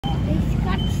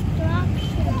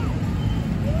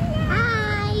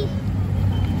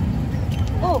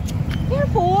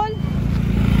Careful.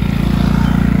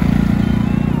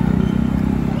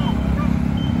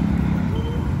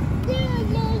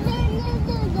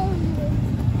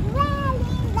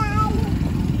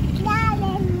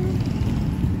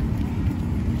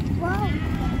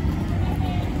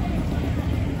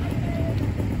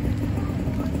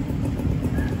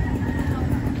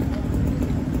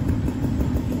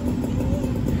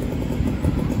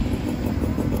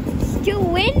 It's too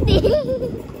windy.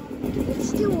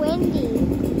 It's too windy.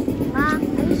 Are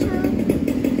you sure?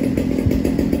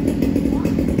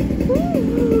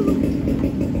 Ooh.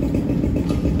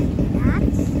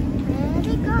 That's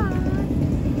pretty good.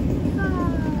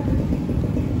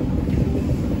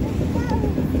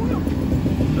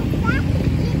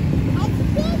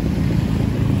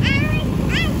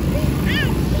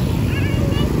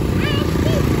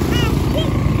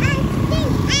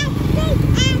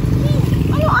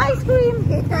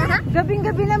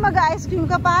 Gabing-gabi na mag-ice cream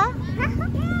ka pa?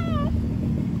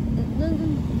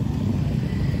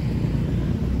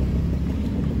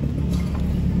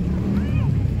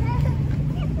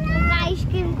 Mag-ice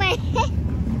cream ka eh.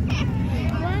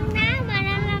 Huwag na,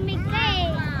 malalamig ka eh.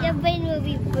 Your brain will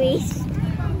be freeze.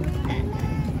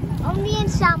 Only in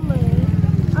summer.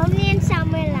 Only in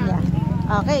summer lang.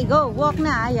 Yeah. Okay, go. Walk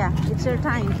na, Aya. It's your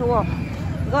time to walk.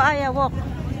 Go, Aya, walk.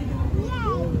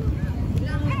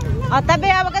 O,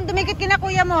 tabi ha. Huwag kang dumikit kina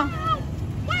kuya mo.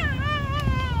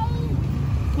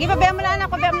 Hindi, pabayaan mo na anak.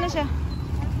 Pabayaan mo na siya.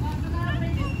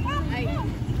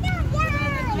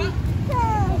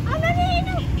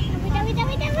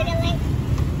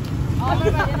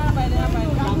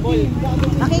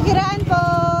 Makikiraan po.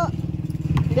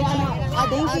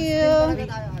 Thank you.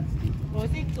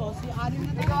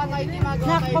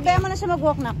 Nak, pabayaan mo na siya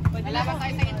mag-walk, nak.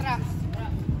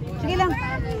 Sige lang.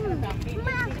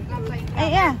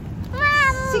 Ay, yeah.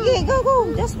 Sige, go,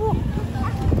 go. Just walk.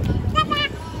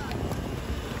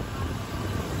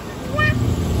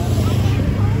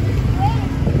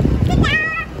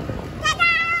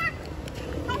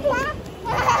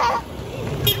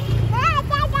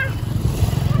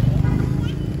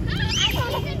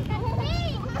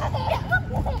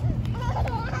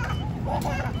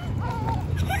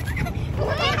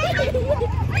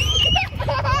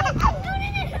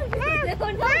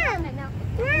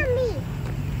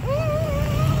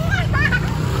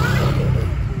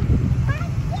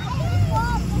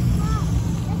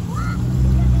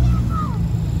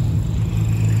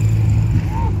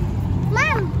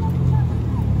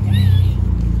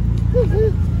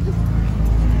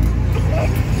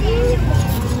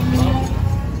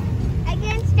 I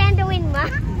can't stand the wind, Ma.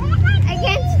 I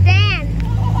can't stand.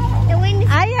 The wind is...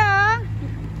 Aya!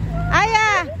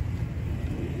 Aya!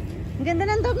 Ang ganda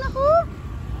ng dog na ko.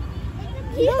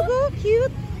 Logo,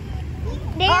 cute.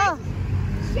 There. Oh.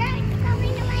 Shark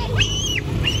coming away.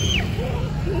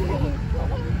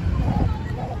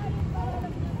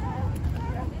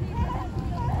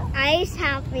 Ice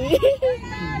happy.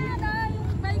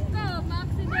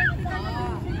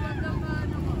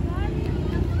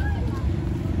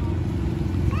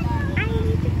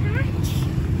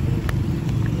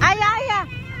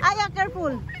 Aya,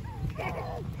 careful.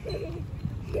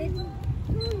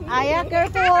 Aya,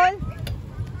 careful.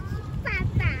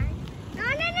 Papa. No,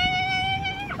 no, no, no, no,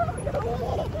 no.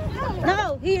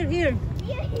 No, here, here.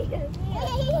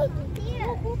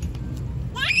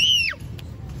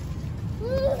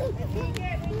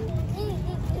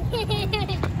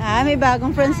 Ah, may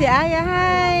bagong friend si Aya.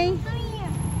 Hi.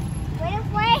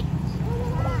 Wait.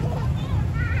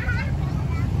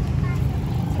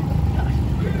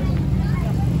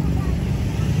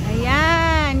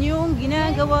 Ayan, yung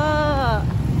ginagawa.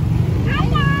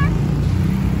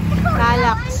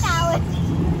 Relax.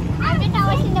 Let's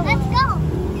go.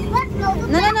 Let's go.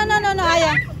 No,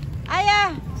 Aya.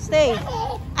 Aya, stay.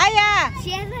 Aya.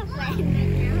 She has a friend.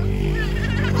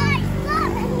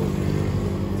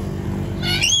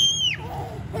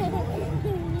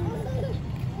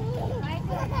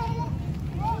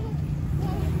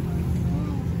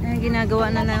 Ang ginagawa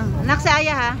na lang. Anak si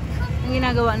Aya ha. Ang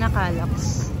ginagawa na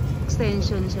Calax.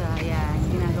 Extension siya. Ayan,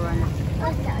 ginagawa na.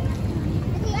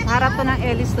 Sa harap to ng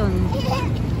Elliston.